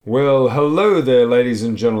Well, hello there, ladies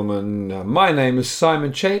and gentlemen. My name is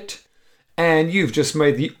Simon Chate, and you've just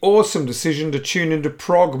made the awesome decision to tune into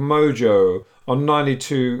Prog Mojo on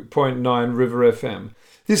 92.9 River FM.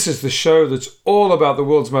 This is the show that's all about the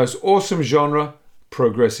world's most awesome genre,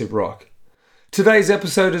 progressive rock. Today's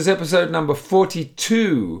episode is episode number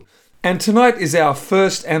 42, and tonight is our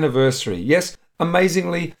first anniversary. Yes,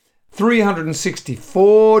 amazingly,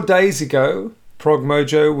 364 days ago, Prog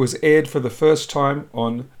Mojo was aired for the first time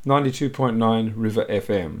on 92.9 River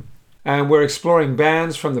FM. And we're exploring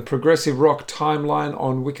bands from the progressive rock timeline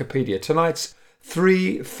on Wikipedia. Tonight's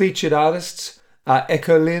three featured artists are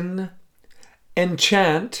Echolyn,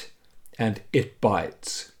 Enchant, and It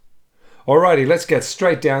Bites. Alrighty, let's get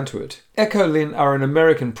straight down to it. Echolyn are an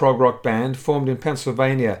American prog rock band formed in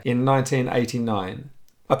Pennsylvania in 1989.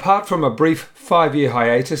 Apart from a brief 5-year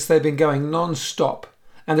hiatus, they've been going non-stop,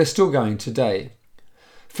 and they're still going today.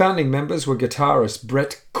 Founding members were guitarist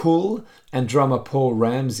Brett Kuhl and drummer Paul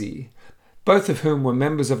Ramsey, both of whom were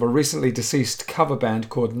members of a recently deceased cover band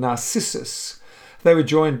called Narcissus. They were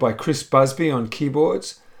joined by Chris Busby on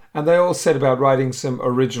keyboards, and they all set about writing some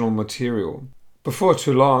original material. Before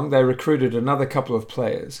too long, they recruited another couple of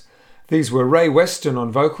players. These were Ray Weston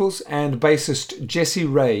on vocals and bassist Jesse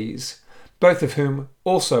Reyes, both of whom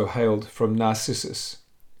also hailed from Narcissus.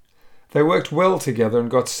 They worked well together and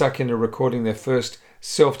got stuck into recording their first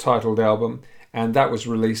self-titled album, and that was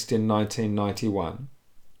released in 1991.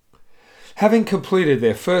 Having completed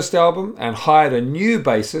their first album and hired a new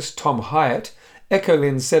bassist, Tom Hyatt,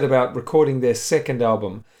 Echolyn set about recording their second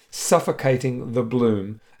album, Suffocating the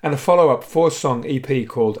Bloom, and a follow-up 4-song EP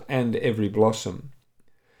called And Every Blossom.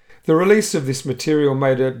 The release of this material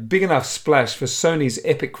made a big enough splash for Sony's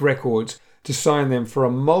Epic Records to sign them for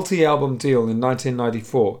a multi-album deal in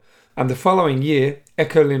 1994, and the following year,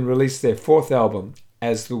 Echolyn released their fourth album,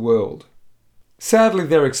 As the World. Sadly,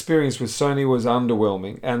 their experience with Sony was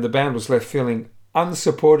underwhelming, and the band was left feeling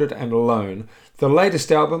unsupported and alone. The latest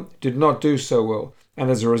album did not do so well, and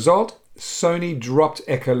as a result, Sony dropped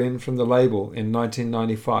Echolyn from the label in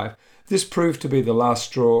 1995. This proved to be the last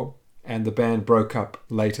straw, and the band broke up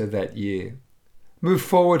later that year. Move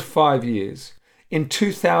forward 5 years. In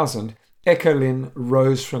 2000, Echolyn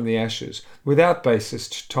rose from the ashes, without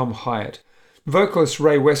bassist Tom Hyatt. Vocalist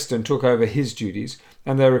Ray Weston took over his duties,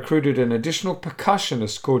 and they recruited an additional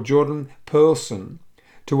percussionist called Jordan Pearlson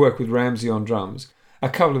to work with Ramsey on drums. A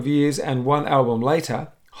couple of years and one album later,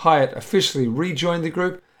 Hyatt officially rejoined the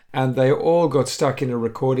group, and they all got stuck into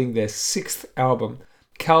recording their sixth album,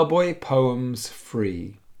 Cowboy Poems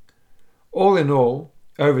Free. All in all,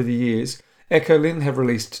 over the years, Echolyn have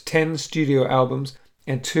released 10 studio albums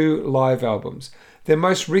and 2 live albums. Their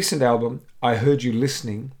most recent album, I Heard You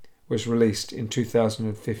Listening, was released in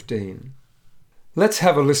 2015. Let's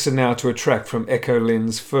have a listen now to a track from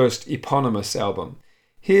Echolyn's first eponymous album.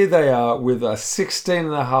 Here they are with a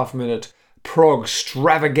 16.5-minute prog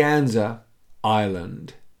extravaganza,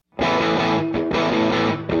 Island.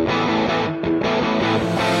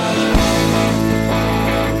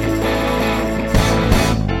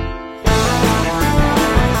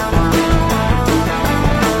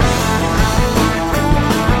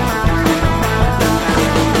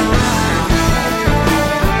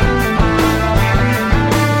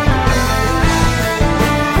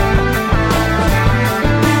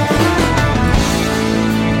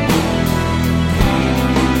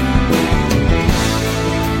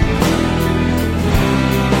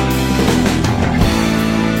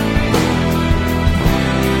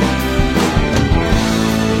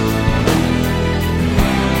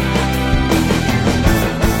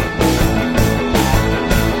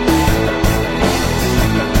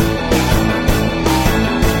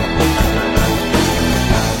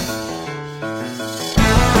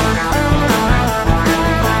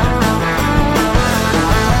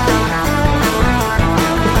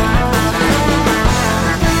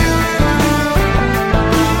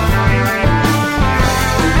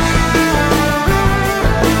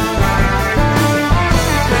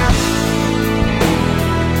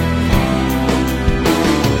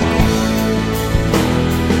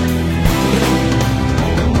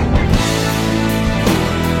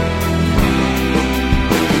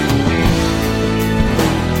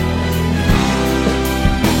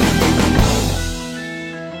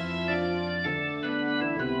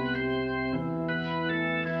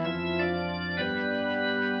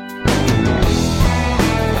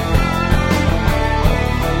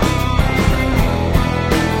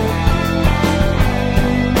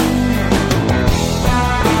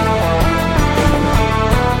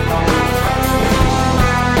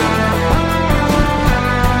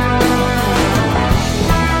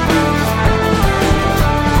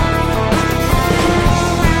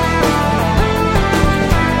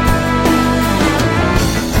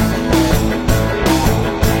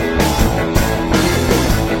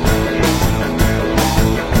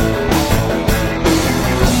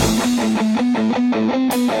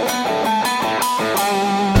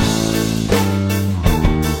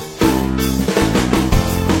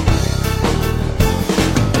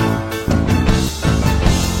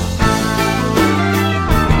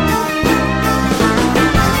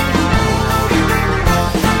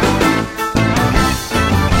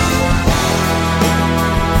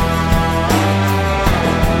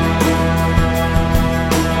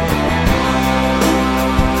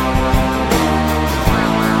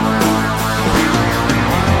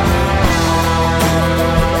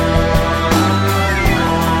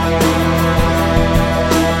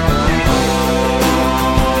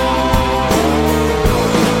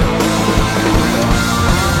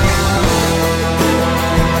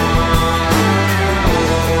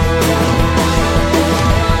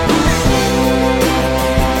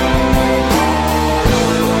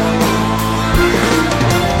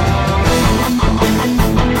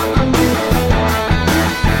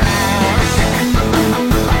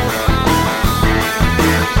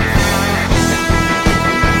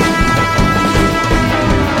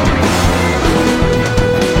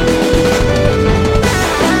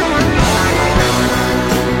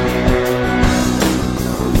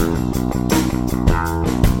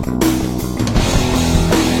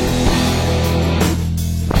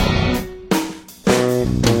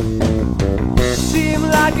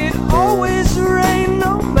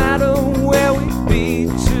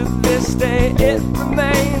 say it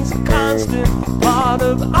remains a constant part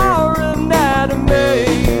of our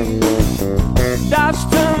anatomy. Dives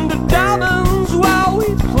turned to diamonds while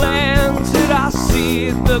we planted our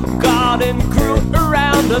seed. The garden grew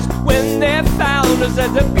around us when they found us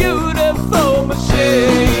as a beautiful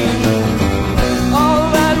machine.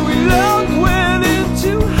 All that we loved went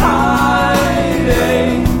into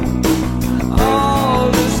hiding. All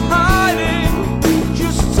this hiding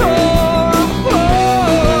just tore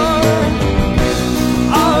apart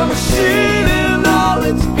our machine in all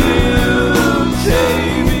its beauty.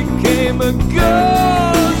 Became a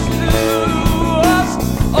ghost to us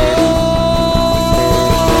all.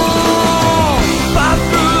 Fly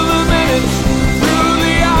through the minutes, through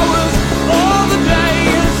the hours, all the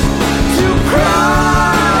days to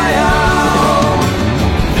cry out.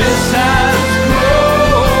 This has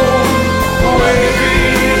grown way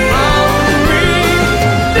beyond me.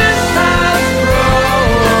 This has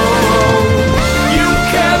grown. You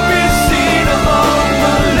can't be seen among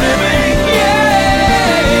the living.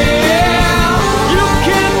 You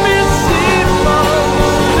can be seen among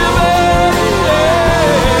the living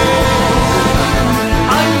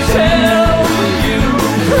until you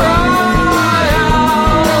cry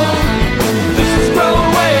out. This has grown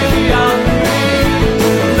way beyond me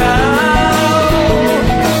now.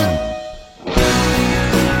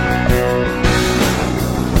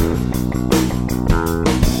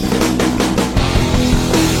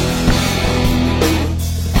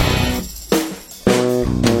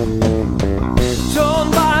 Torn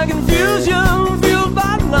by confusion, fueled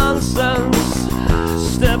by nonsense.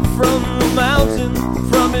 Step from the mountain,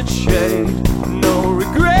 from its shade. No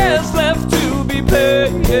regrets left to be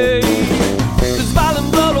paid. There's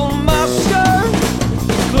violent blood on my skirt,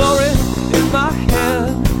 glory in my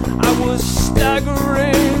head. I was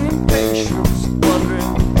staggering in patience,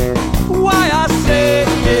 wondering why I said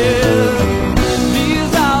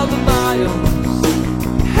these are the miles,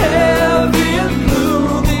 heavy and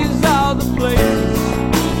blue. These are the places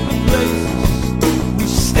we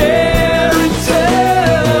stare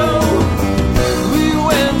until we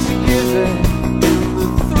went together in the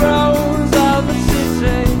throes of the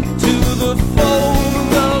city to the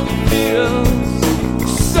fold of the fields.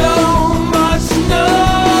 So much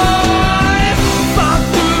noise. Fought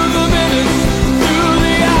through the minutes, through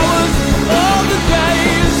the hours, all the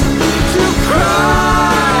days to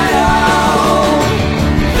cry out.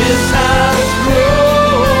 This has grown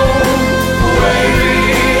way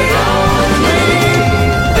beyond me.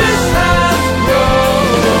 This has grown.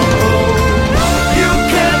 You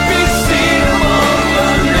can't be seen among the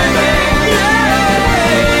living.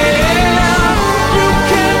 You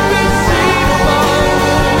can't be seen among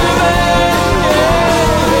the living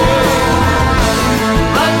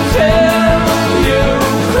until you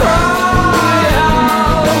cry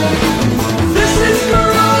out. This has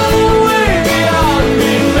grown way beyond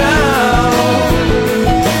me now.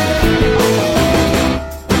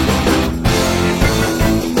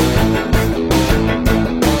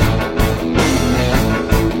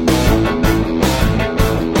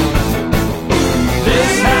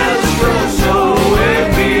 This has grown so way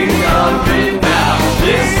beyond me now.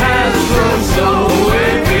 This has grown so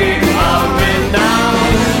way beyond me now.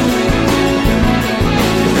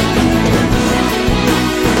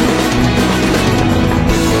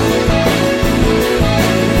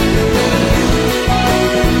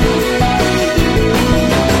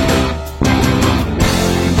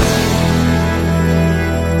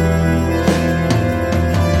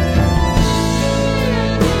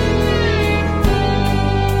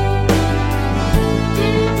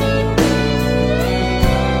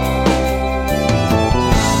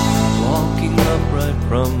 Walking upright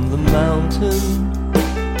from the mountain,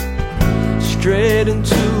 straight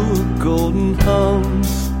into a golden hum.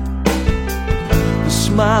 The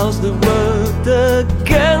smiles that worked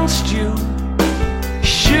against you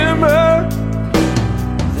shimmer,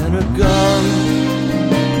 then are gone.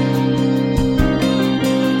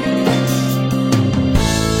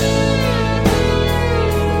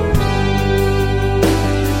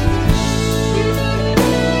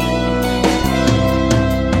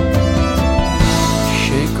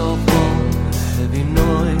 Shake off all the heavy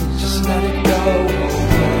noise, just let it go.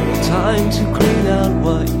 Time to clean out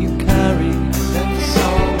what you carry. Let the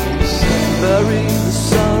soul bury the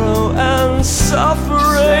sorrow and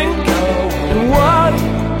suffering and what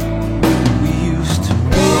we used to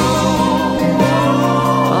be.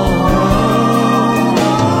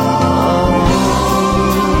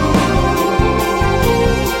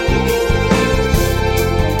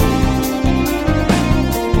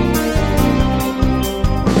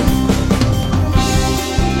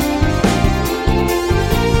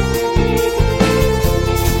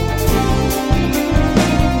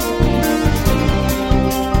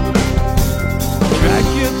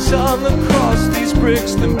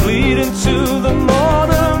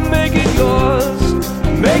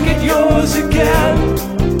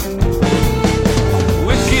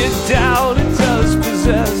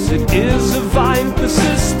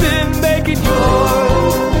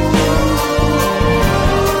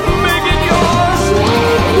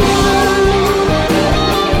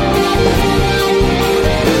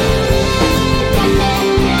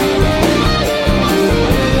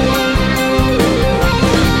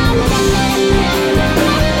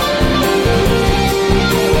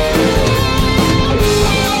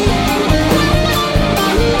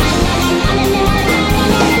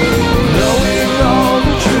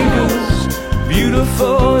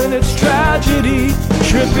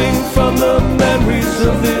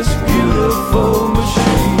 of this beautiful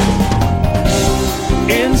machine.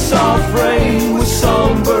 In soft rain with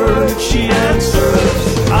songbird she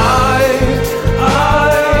answers, I am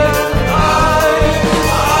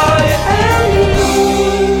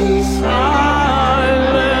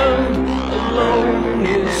silent. Alone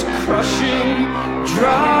is crushing,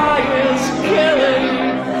 dry is killing.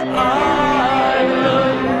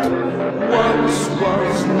 Island once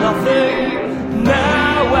was nothing,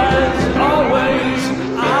 now as always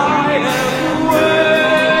I am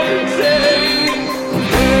waiting.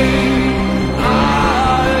 Hey, I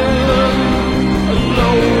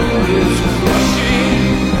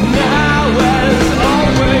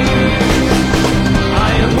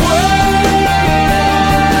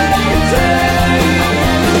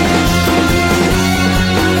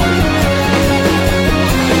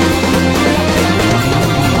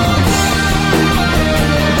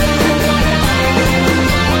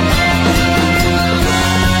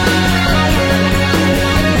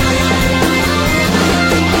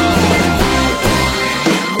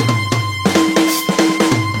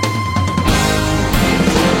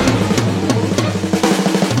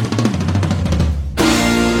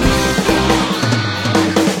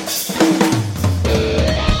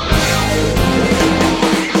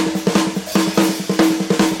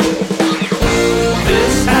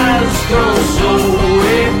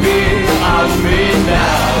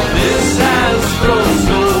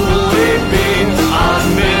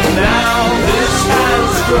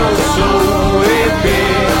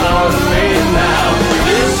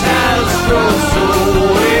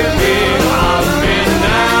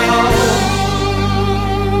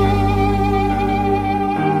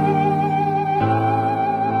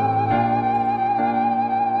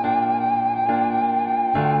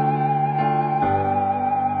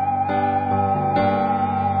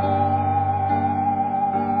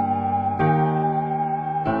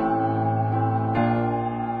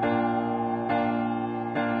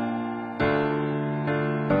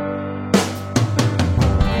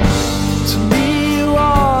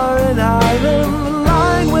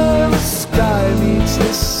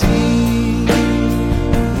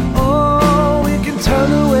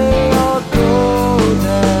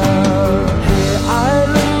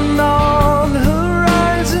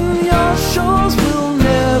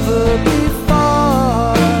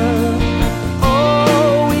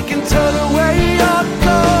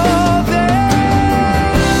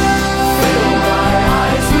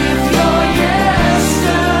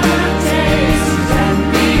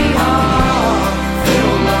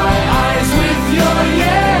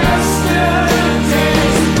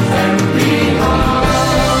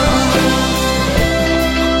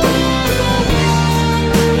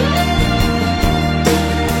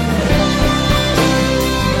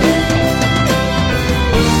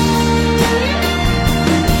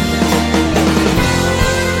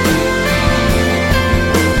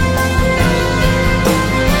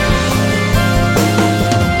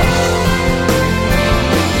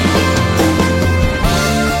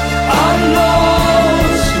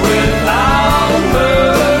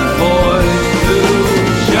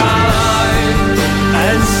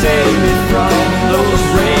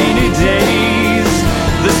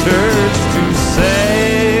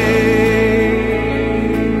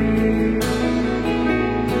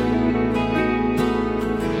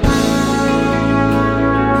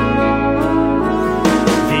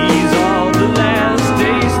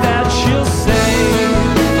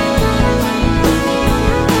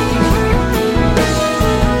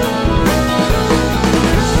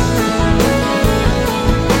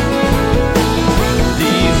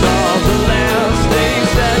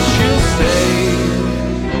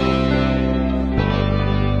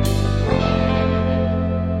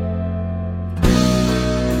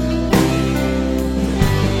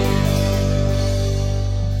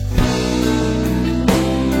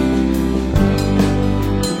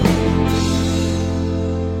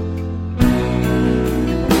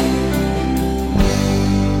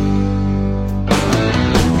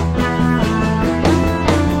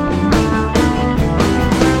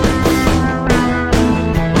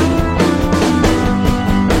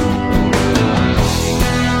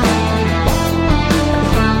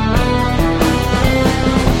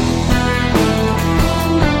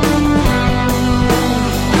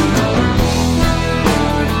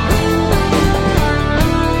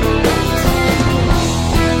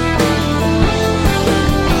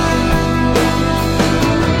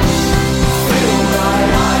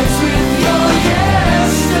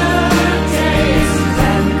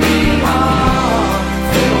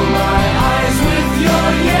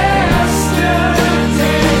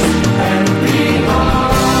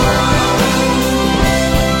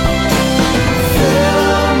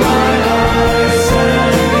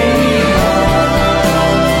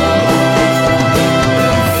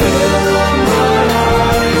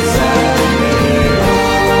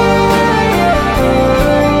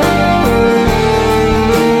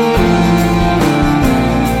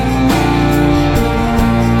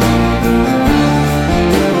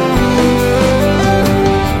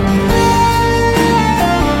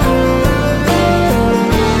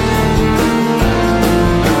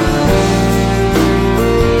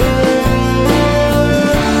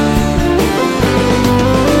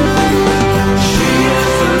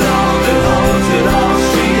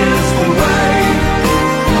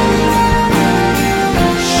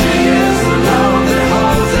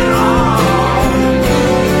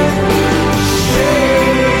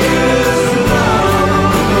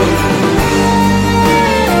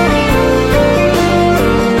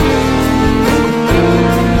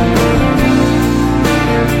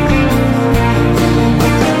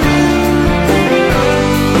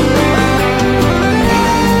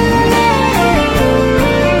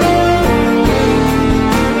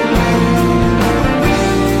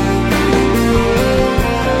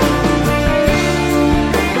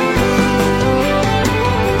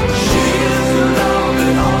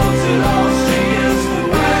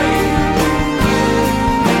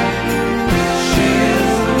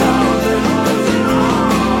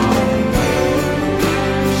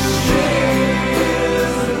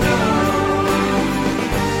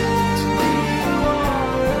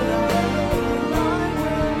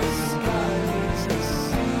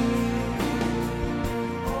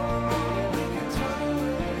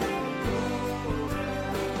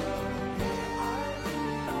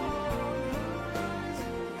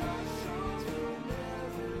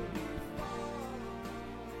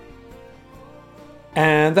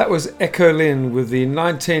And that was Echolyn with the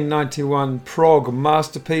 1991 prog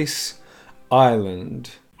masterpiece,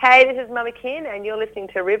 Island. Hey, this is Mama Kin, and you're listening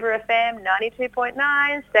to River FM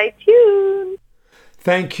 92.9. Stay tuned.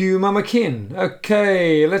 Thank you, Mama Kin.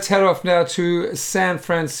 Okay, let's head off now to San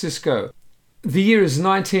Francisco. The year is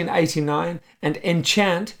 1989, and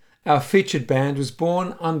Enchant, our featured band, was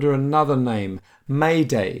born under another name,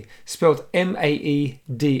 Mayday, spelled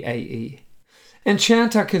M-A-E-D-A-E.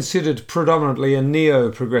 Enchant are considered predominantly a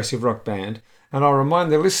neo-progressive rock band, and I'll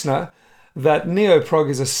remind the listener that neo-prog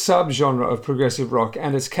is a subgenre of progressive rock,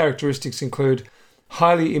 and its characteristics include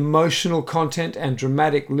highly emotional content and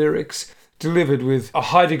dramatic lyrics delivered with a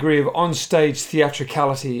high degree of on-stage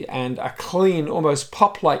theatricality and a clean, almost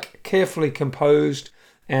pop-like, carefully composed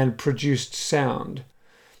and produced sound.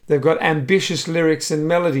 They've got ambitious lyrics and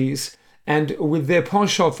melodies, and with their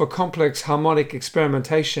penchant for complex harmonic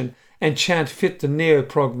experimentation, Enchant fit the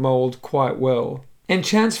neo-prog mould quite well.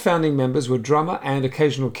 Enchant's founding members were drummer and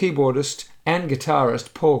occasional keyboardist and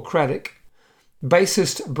guitarist Paul Craddock,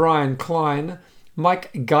 bassist Brian Klein,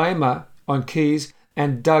 Mike Geimer on keys,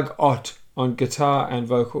 and Doug Ott on guitar and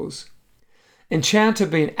vocals. Enchant have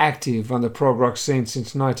been active on the prog rock scene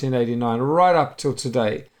since 1989, right up till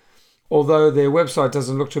today, although their website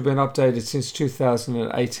doesn't look to have been updated since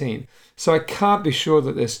 2018, so I can't be sure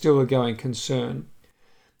that they're still a going concern.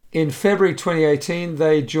 In February 2018,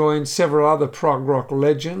 they joined several other prog rock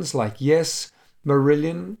legends like Yes,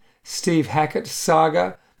 Marillion, Steve Hackett,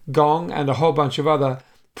 Saga, Gong, and a whole bunch of other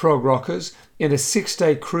prog rockers in a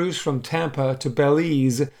 6-day cruise from Tampa to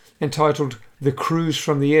Belize entitled The Cruise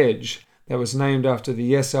from the Edge, that was named after the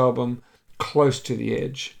Yes album Close to the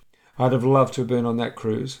Edge. I'd have loved to have been on that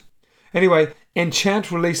cruise. Anyway,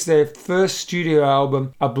 Enchant released their first studio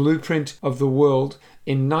album, A Blueprint of the World,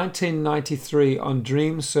 in 1993 on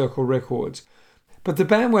Dream Circle Records. But the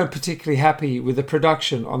band weren't particularly happy with the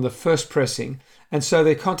production on the first pressing, and so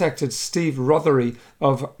they contacted Steve Rothery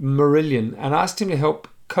of Marillion and asked him to help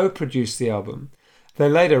co-produce the album. They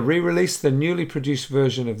later re-released the newly produced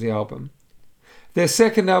version of the album. Their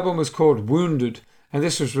second album was called Wounded, and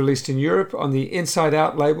this was released in Europe on the Inside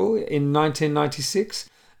Out label in 1996,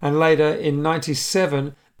 and later in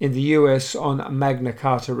 1997 in the US on Magna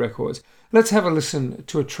Carta Records. Let's have a listen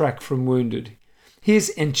to a track from Wounded. Here's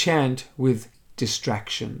Enchant with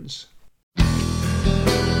Distractions.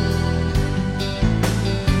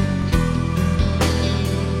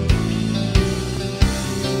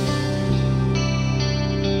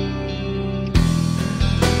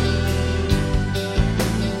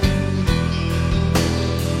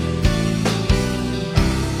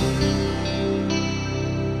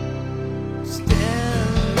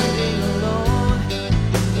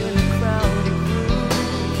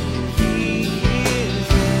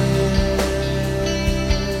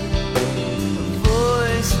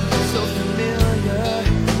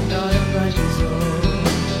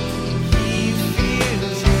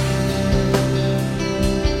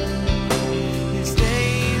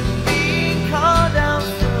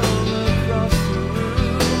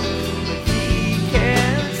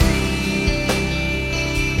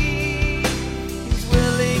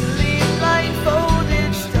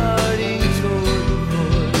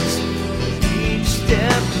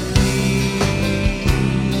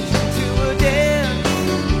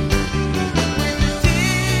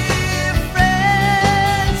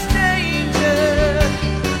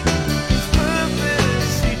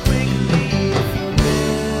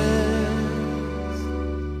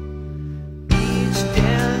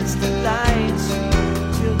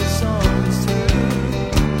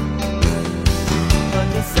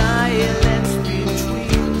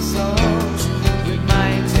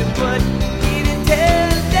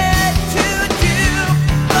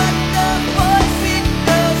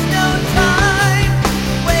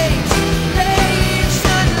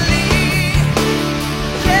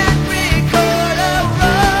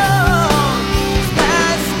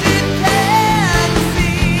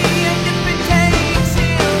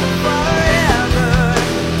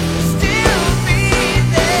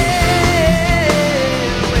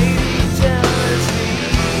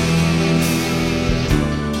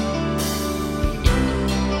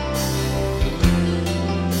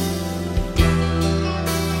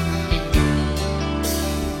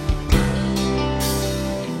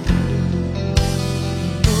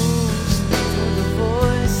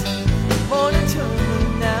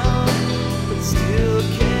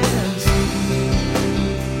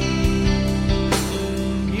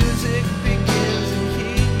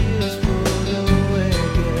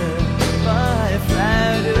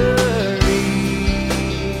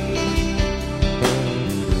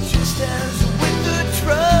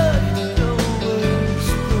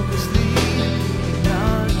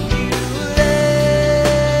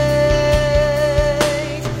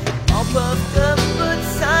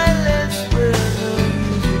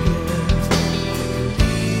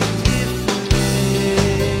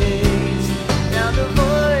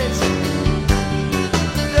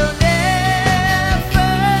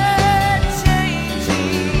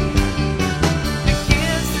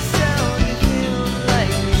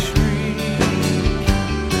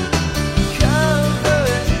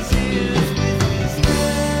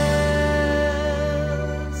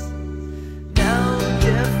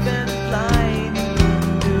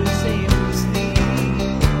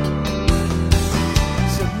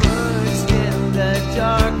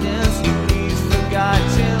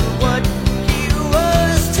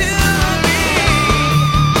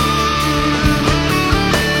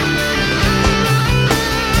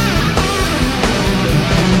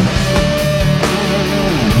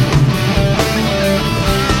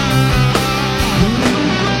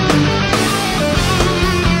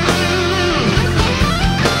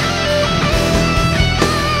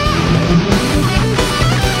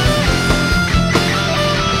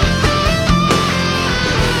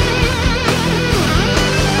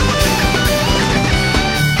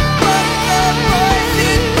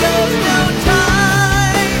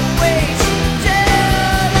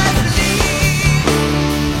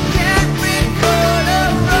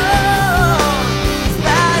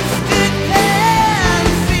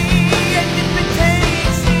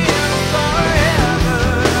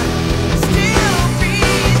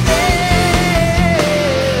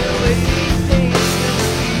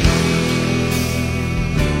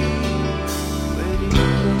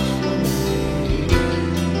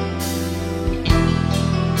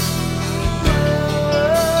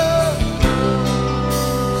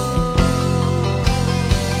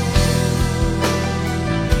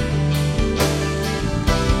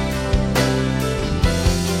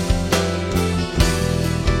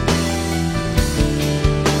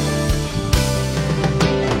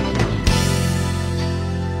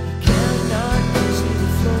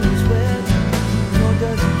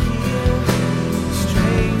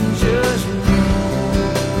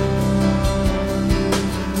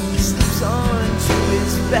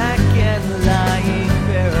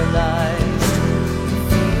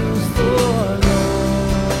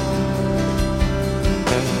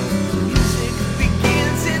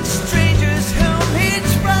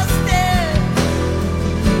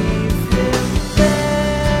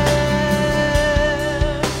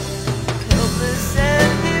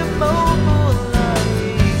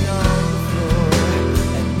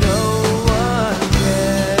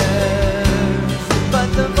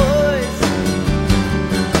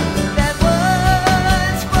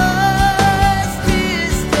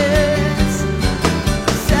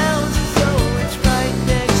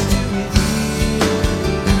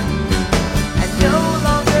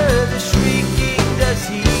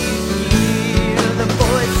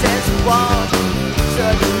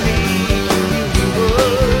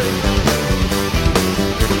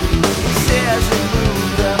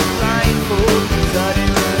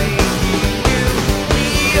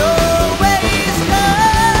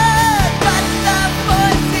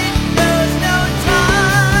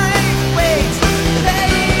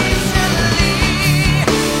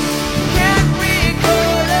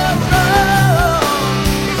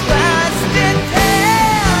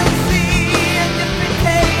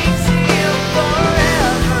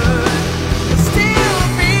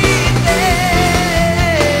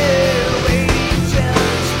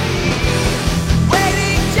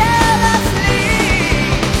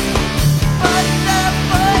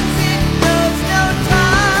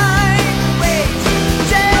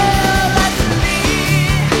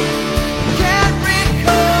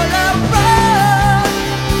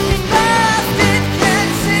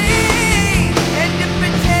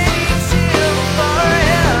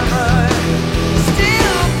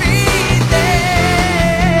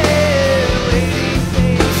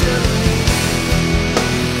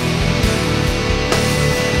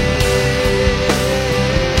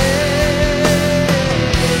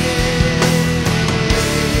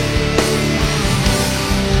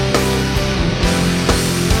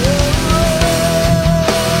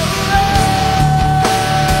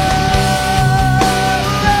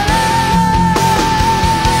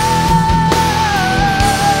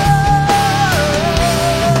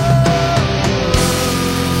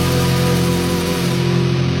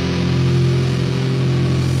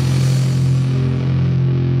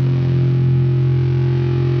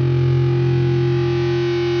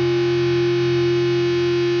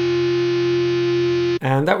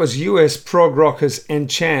 And that was US prog rockers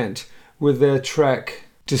Enchant with their track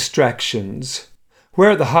Distractions.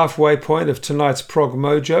 We're at the halfway point of tonight's Prog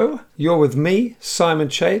Mojo. You're with me, Simon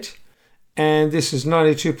Chate, and this is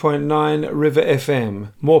 92.9 River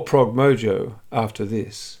FM. More Prog Mojo after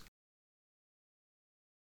this.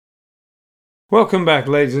 Welcome back,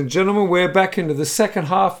 ladies and gentlemen. We're back into the second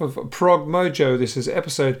half of Prog Mojo. This is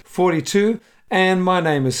episode 42, and my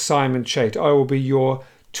name is Simon Chate. I will be your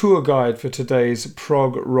tour guide for today's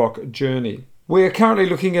prog rock journey. We are currently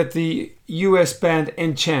looking at the US band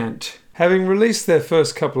Enchant. Having released their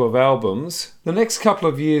first couple of albums, the next couple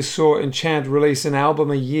of years saw Enchant release an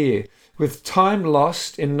album a year, with Time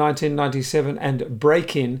Lost in 1997 and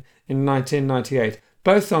Break In 1998,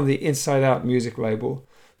 both on the Inside Out music label.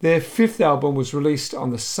 Their fifth album was released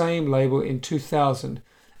on the same label in 2000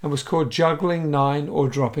 and was called Juggling 9 or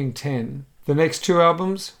Dropping 10. The next two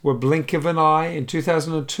albums were Blink of an Eye in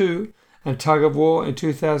 2002 and Tug of War in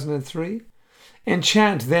 2003.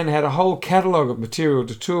 Enchant then had a whole catalogue of material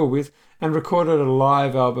to tour with and recorded a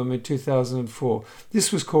live album in 2004.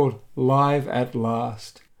 This was called Live at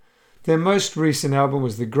Last. Their most recent album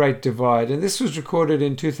was The Great Divide, and this was recorded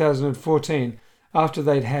in 2014 after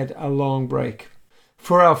they'd had a long break.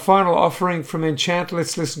 For our final offering from Enchant,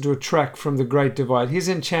 let's listen to a track from The Great Divide. Here's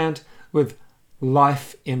Enchant with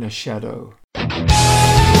Life in a Shadow.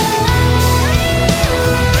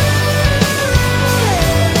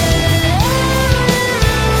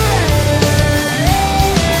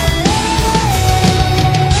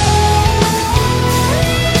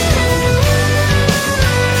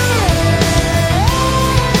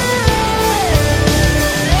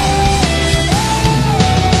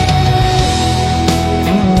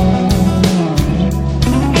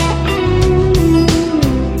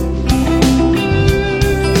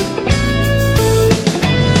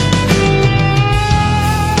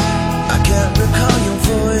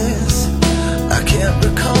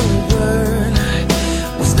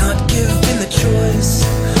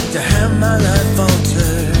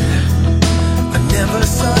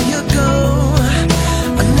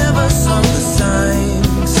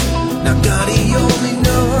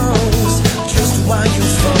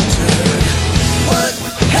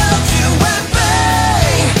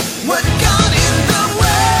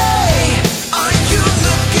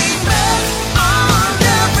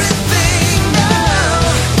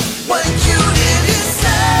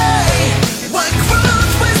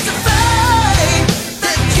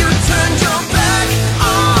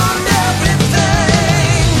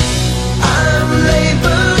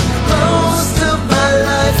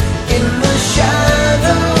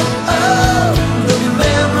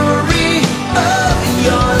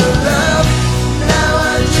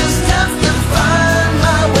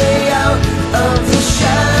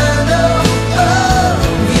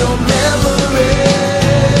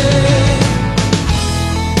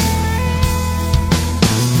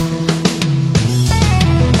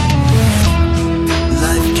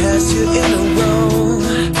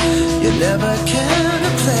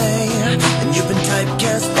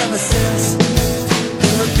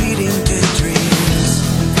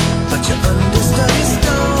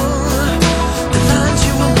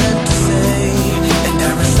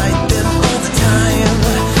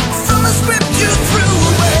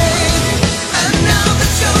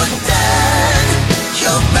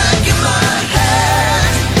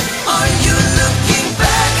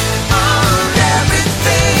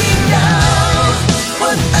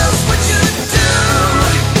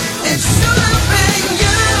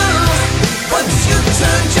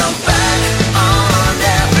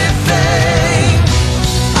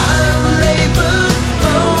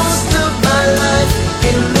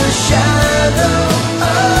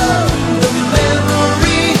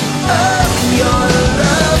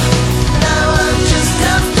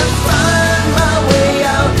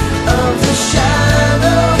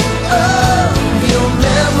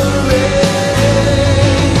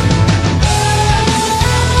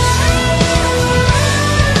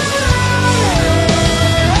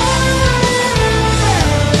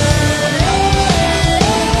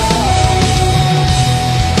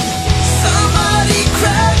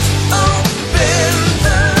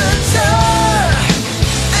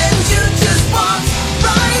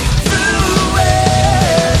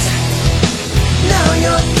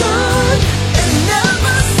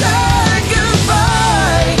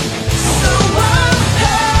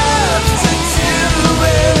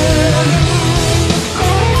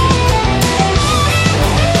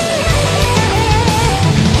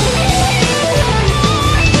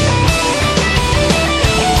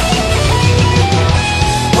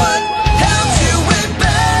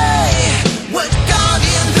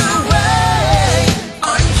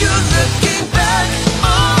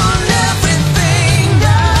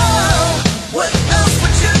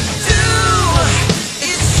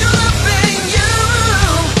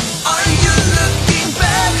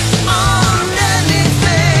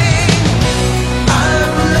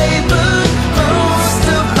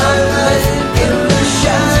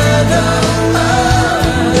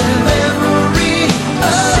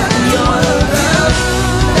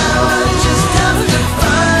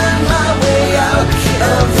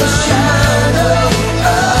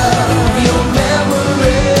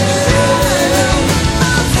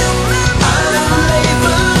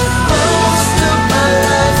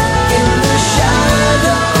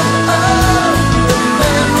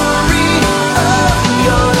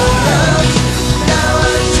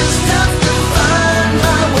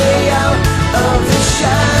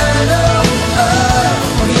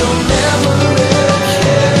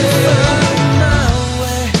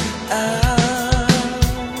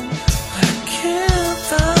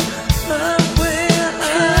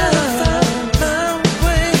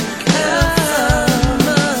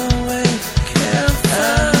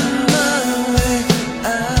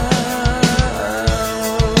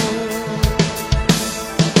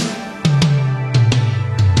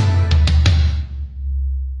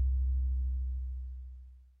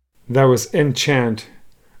 That was Enchant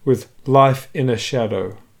with Life in a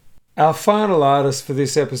Shadow. Our final artist for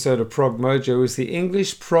this episode of Prog Mojo is the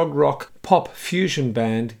English prog rock pop fusion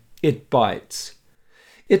band It Bites.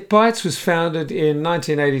 It Bites was founded in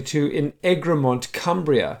 1982 in Egremont,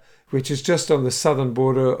 Cumbria, which is just on the southern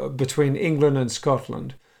border between England and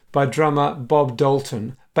Scotland, by drummer Bob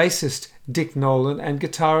Dalton, bassist Dick Nolan and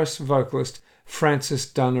guitarist-vocalist Francis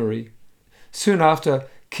Dunnery. Soon after,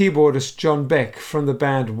 keyboardist John Beck from the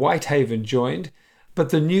band Whitehaven joined, but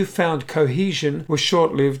the newfound cohesion was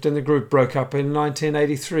short-lived and the group broke up in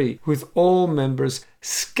 1983, with all members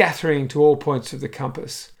scattering to all points of the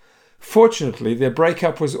compass. Fortunately, their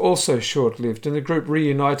breakup was also short-lived and the group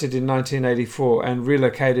reunited in 1984 and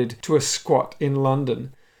relocated to a squat in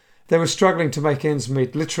London. They were struggling to make ends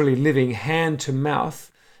meet, literally living hand to mouth,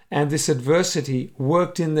 and this adversity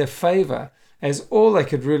worked in their favour, as all they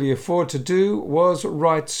could really afford to do was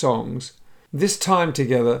write songs. This time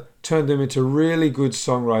together turned them into really good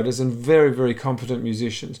songwriters and very, very competent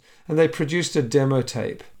musicians, and they produced a demo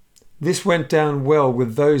tape. This went down well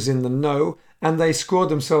with those in the know, and they scored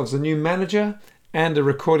themselves a new manager and a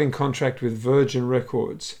recording contract with Virgin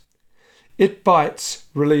Records. It Bites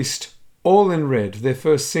released All in Red, their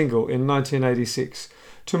first single, in 1986,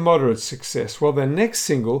 to moderate success, while their next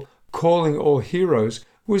single, Calling All Heroes,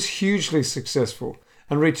 was hugely successful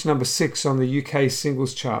and reached number 6 on the UK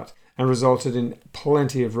singles chart and resulted in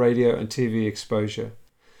plenty of radio and TV exposure.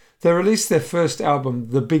 They released their first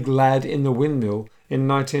album, The Big Lad in the Windmill, in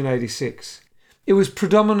 1986. It was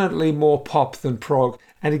predominantly more pop than prog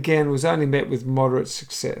and again was only met with moderate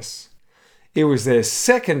success. It was their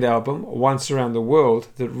second album, Once Around the World,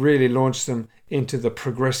 that really launched them into the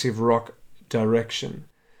progressive rock direction.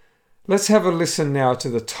 Let's have a listen now to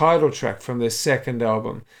the title track from their second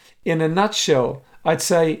album. In a nutshell, I'd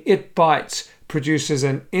say It Bites produces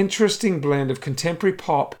an interesting blend of contemporary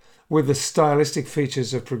pop with the stylistic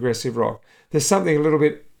features of progressive rock. There's something a little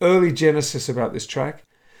bit early Genesis about this track.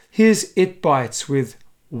 Here's It Bites with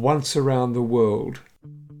Once Around the World.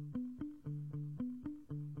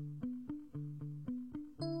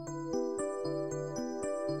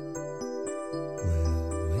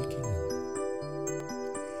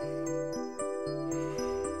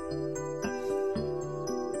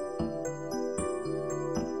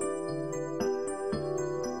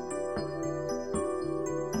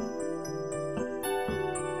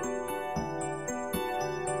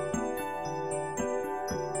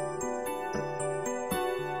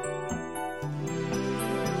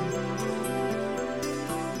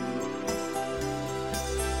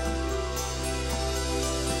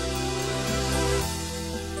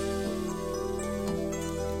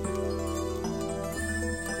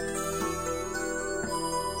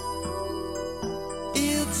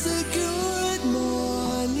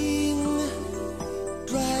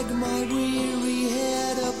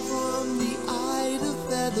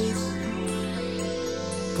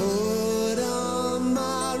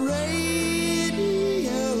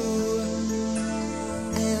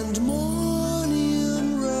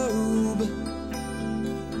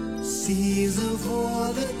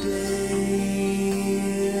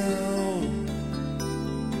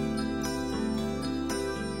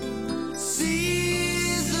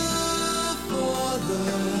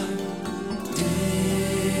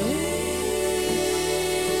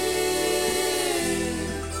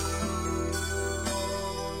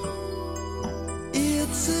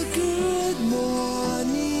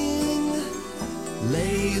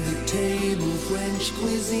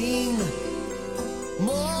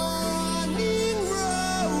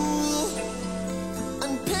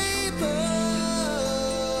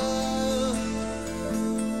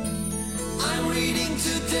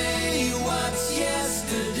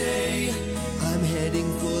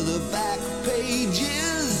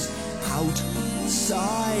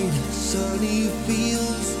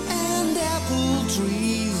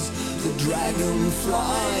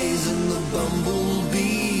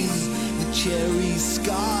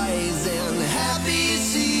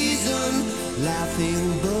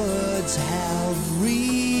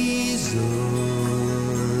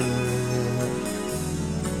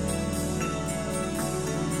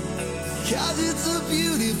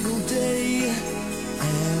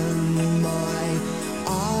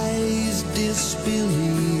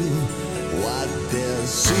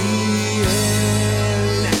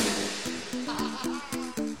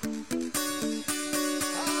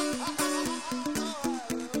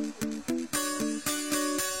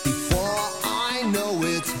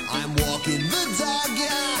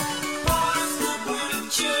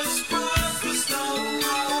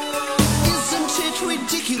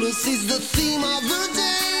 Is the theme of the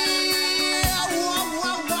day. Whoa,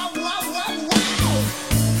 whoa, whoa, whoa.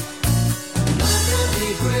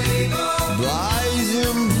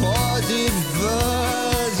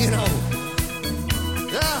 lovers, you know.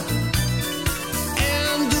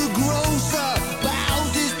 And the grocer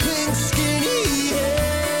bows his pink skinny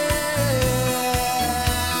head.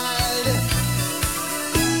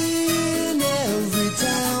 In every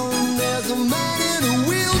town there's a man in a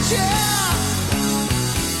wheelchair.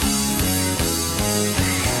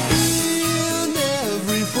 In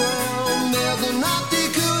every frown there's an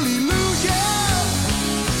optical illusion.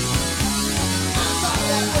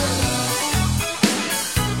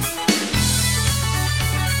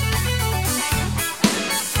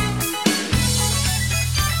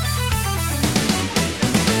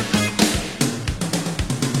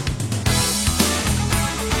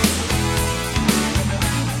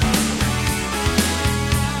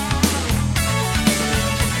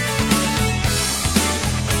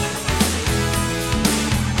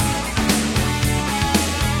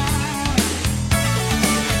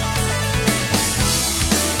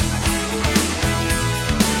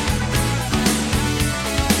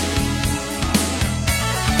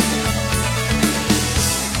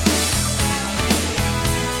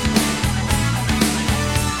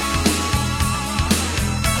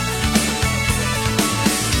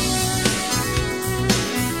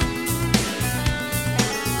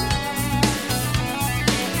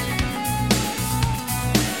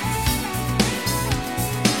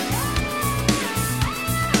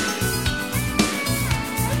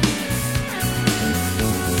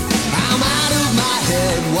 I'm out of my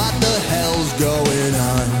head, what the hell's going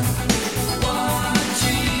on?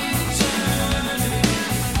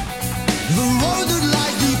 The road that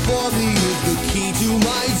lies before me is the key to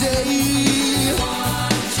my day.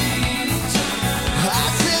 I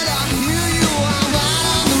said I hear you, I'm out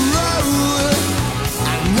on the road,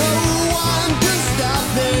 and no one can stop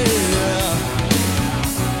me.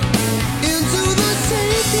 Into the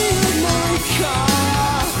safety of my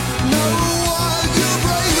car, no one can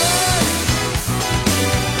break me.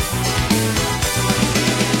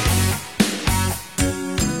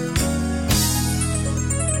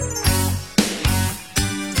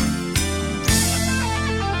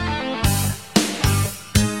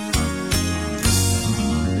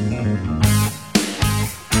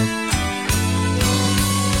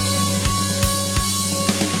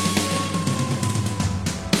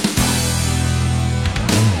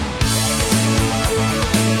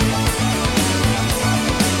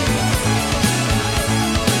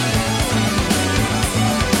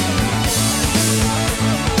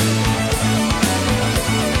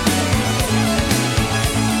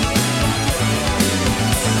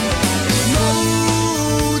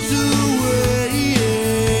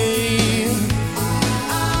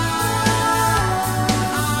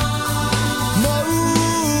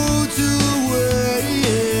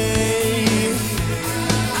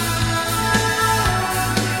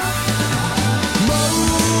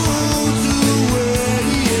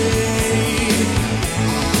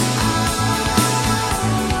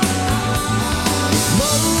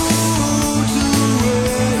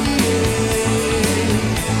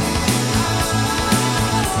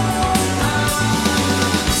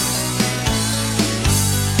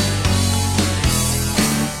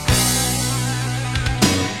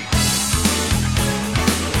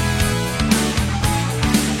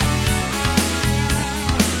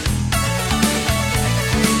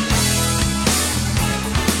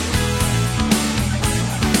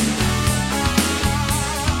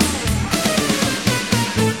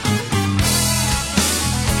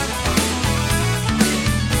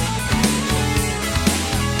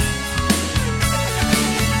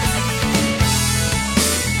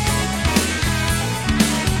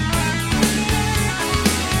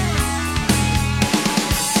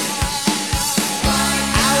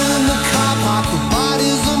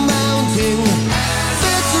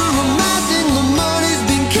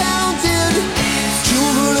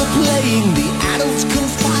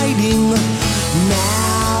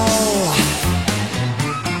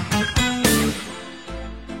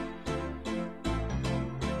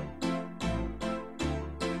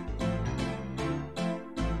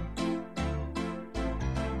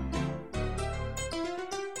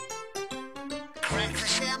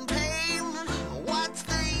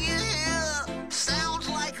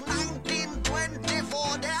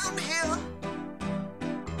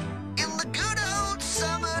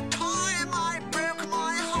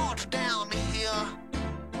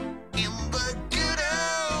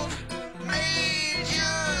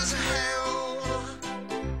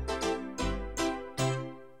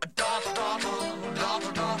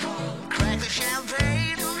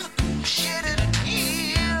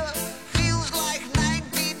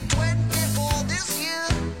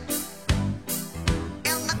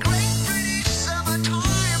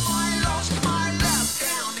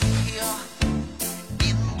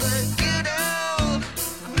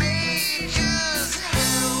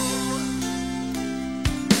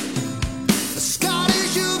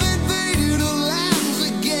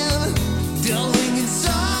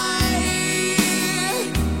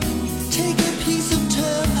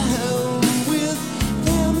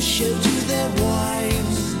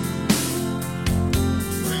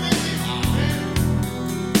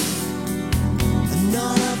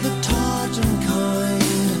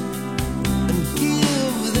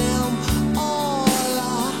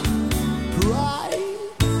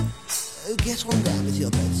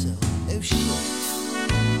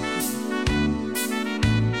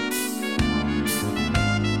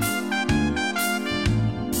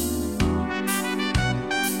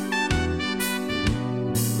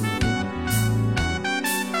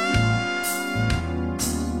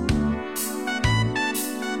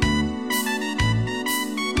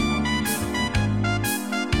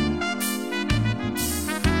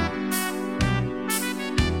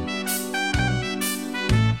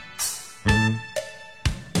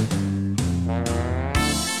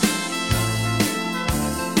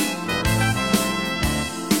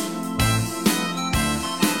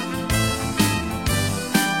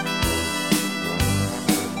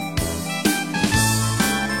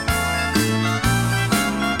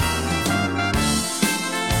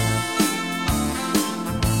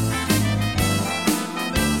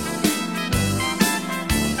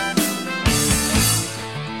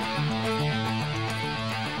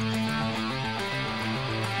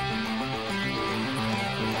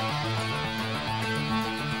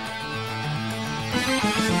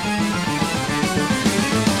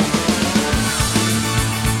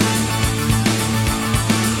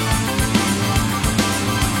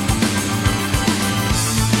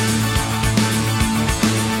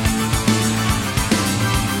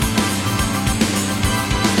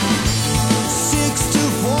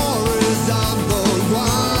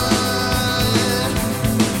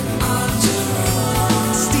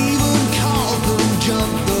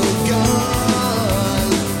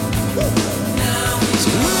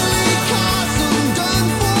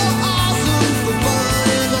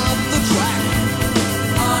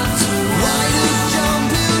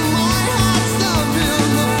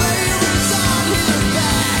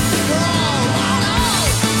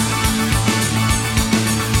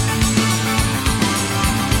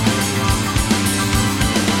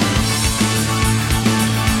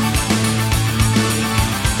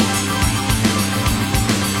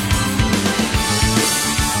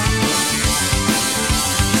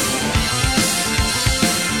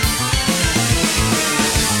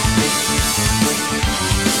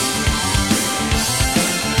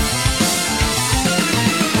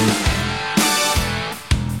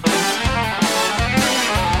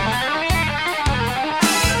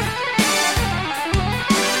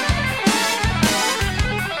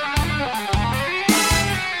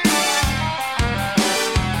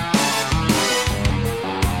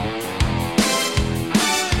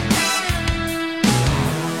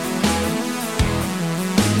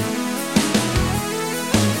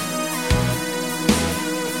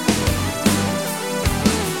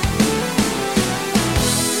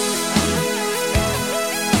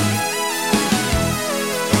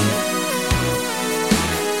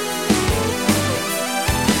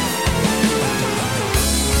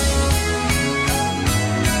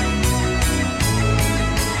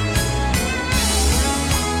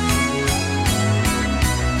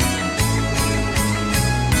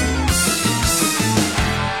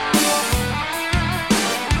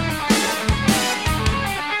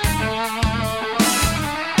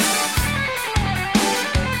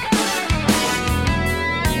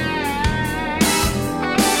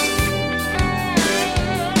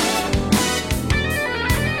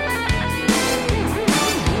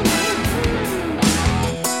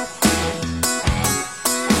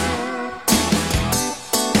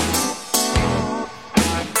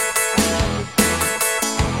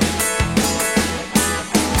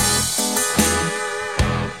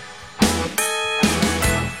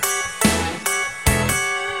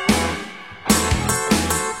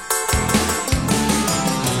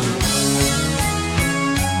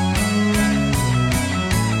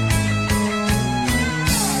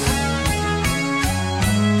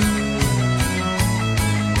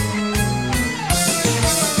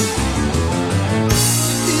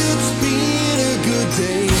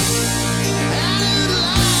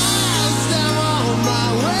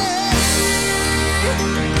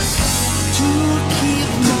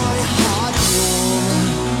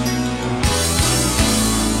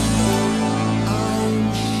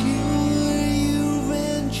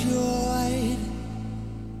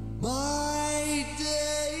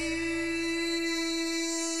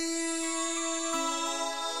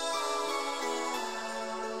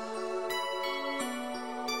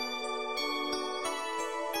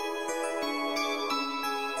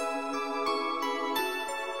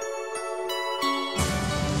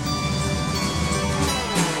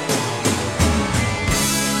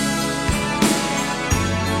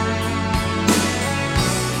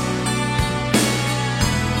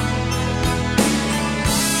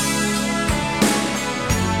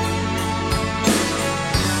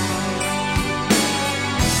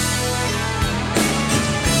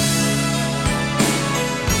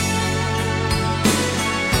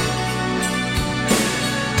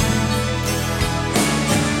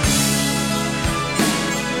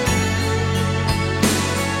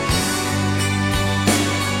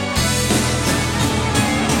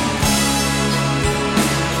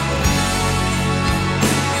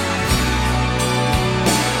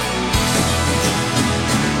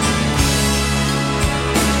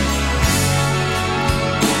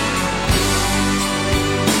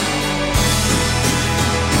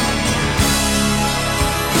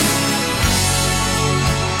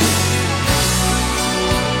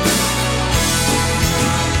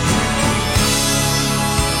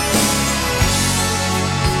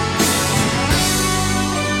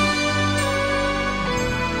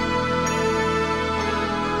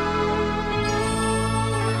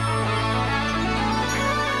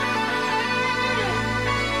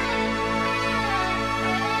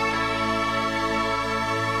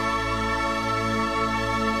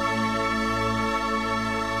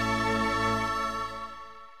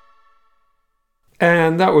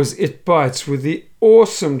 And that was It Bites with the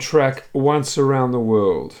awesome track Once Around the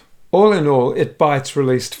World. All in all, It Bites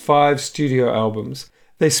released 5 studio albums.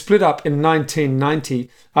 They split up in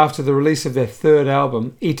 1990 after the release of their third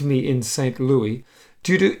album, Eat Me in St. Louis,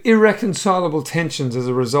 due to irreconcilable tensions as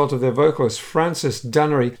a result of their vocalist Francis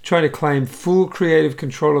Dunnery trying to claim full creative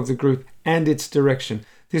control of the group and its direction.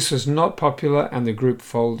 This was not popular and the group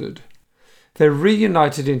folded. They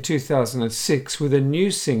reunited in 2006 with a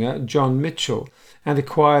new singer, John Mitchell, and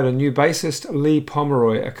acquired a new bassist, Lee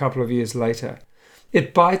Pomeroy, a couple of years later.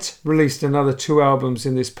 It Bites released another 2 albums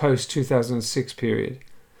in this post-2006 period.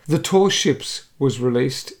 The Tall Ships was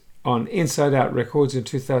released on Inside Out Records in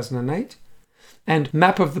 2008, and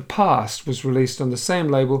Map of the Past was released on the same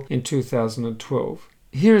label in 2012.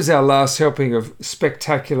 Here is our last helping of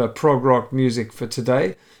spectacular prog rock music for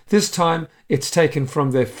today. This time it's taken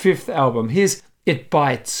from their 5th album. Here's It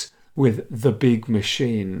Bites with The Big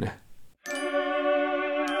Machine. Thank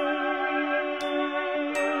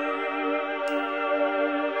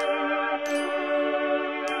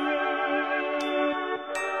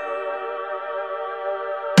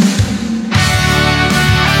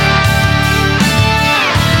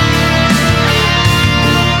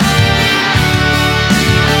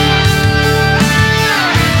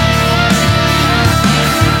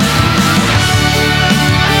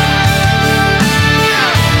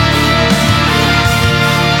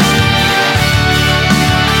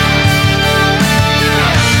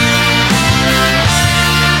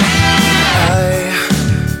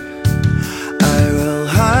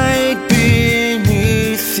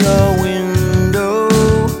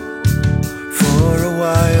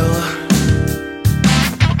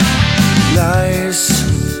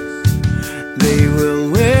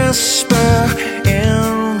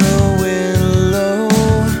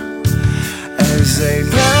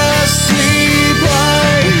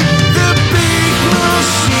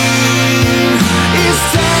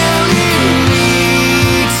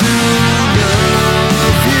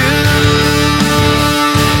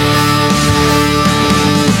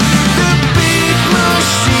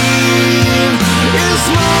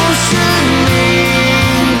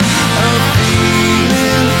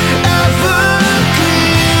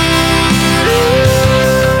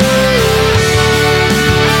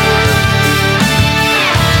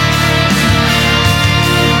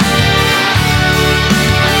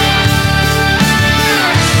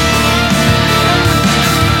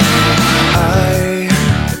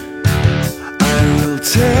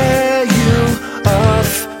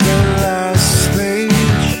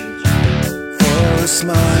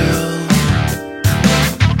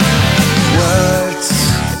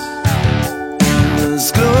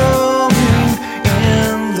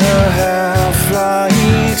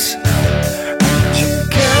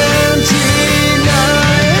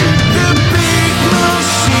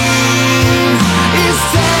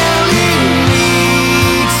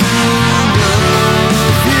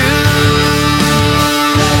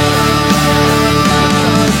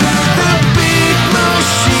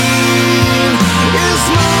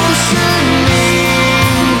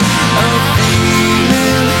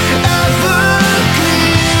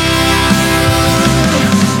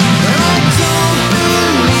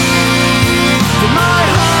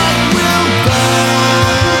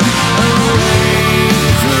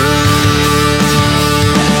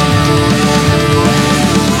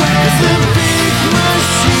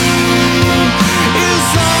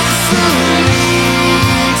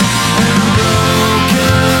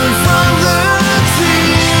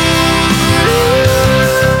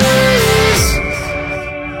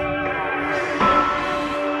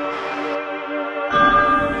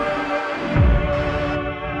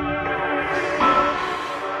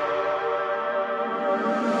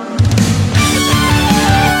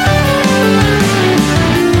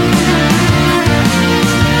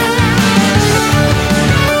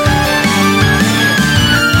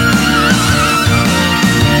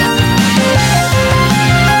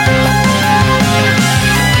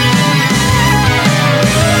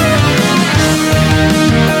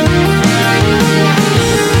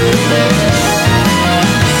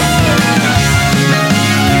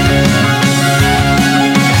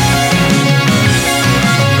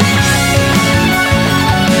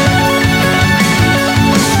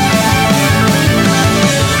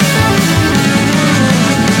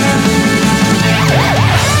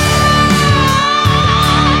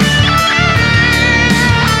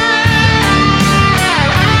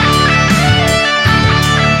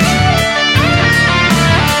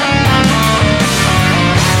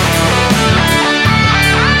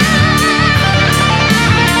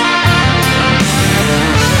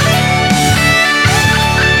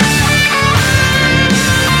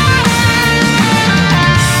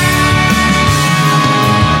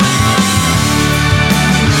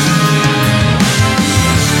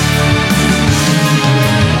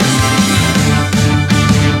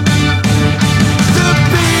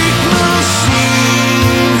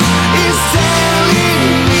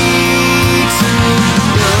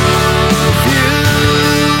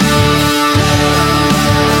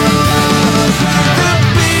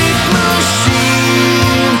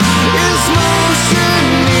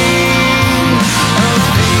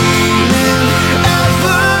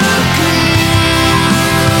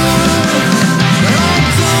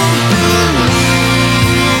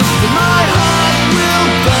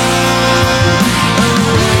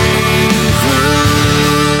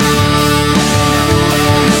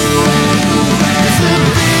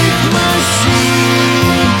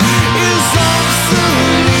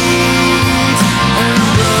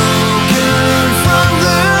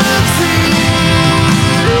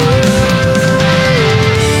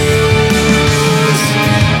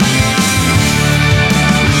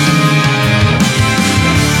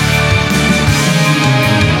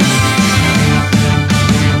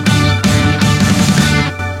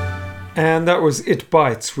And that was It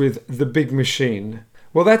Bites with The Big Machine.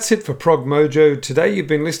 Well, that's it for Prog Mojo today. You've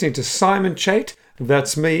been listening to Simon Chate,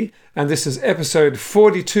 that's me, and this is episode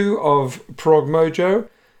 42 of Prog Mojo.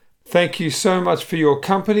 Thank you so much for your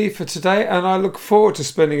company for today, and I look forward to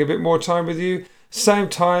spending a bit more time with you, same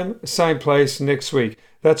time, same place next week.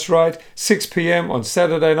 That's right, 6 p.m. on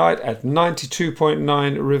Saturday night at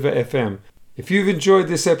 92.9 River FM. If you've enjoyed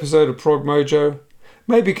this episode of Prog Mojo,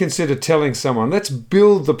 maybe consider telling someone. Let's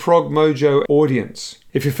build the Prog Mojo audience.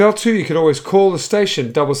 If you felt to, you could always call the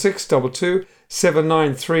station 6622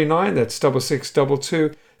 7939. That's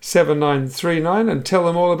 6622 7939 and tell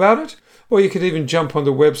them all about it. Or you could even jump on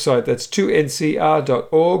the website. That's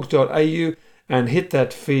 2ncr.org.au and hit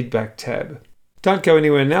that feedback tab. Don't go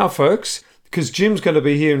anywhere now, folks, because Jim's going to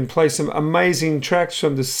be here and play some amazing tracks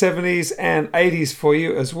from the 70s and 80s for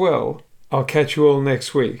you as well. I'll catch you all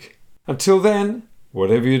next week. Until then,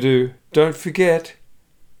 whatever you do, don't forget,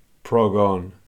 prog on.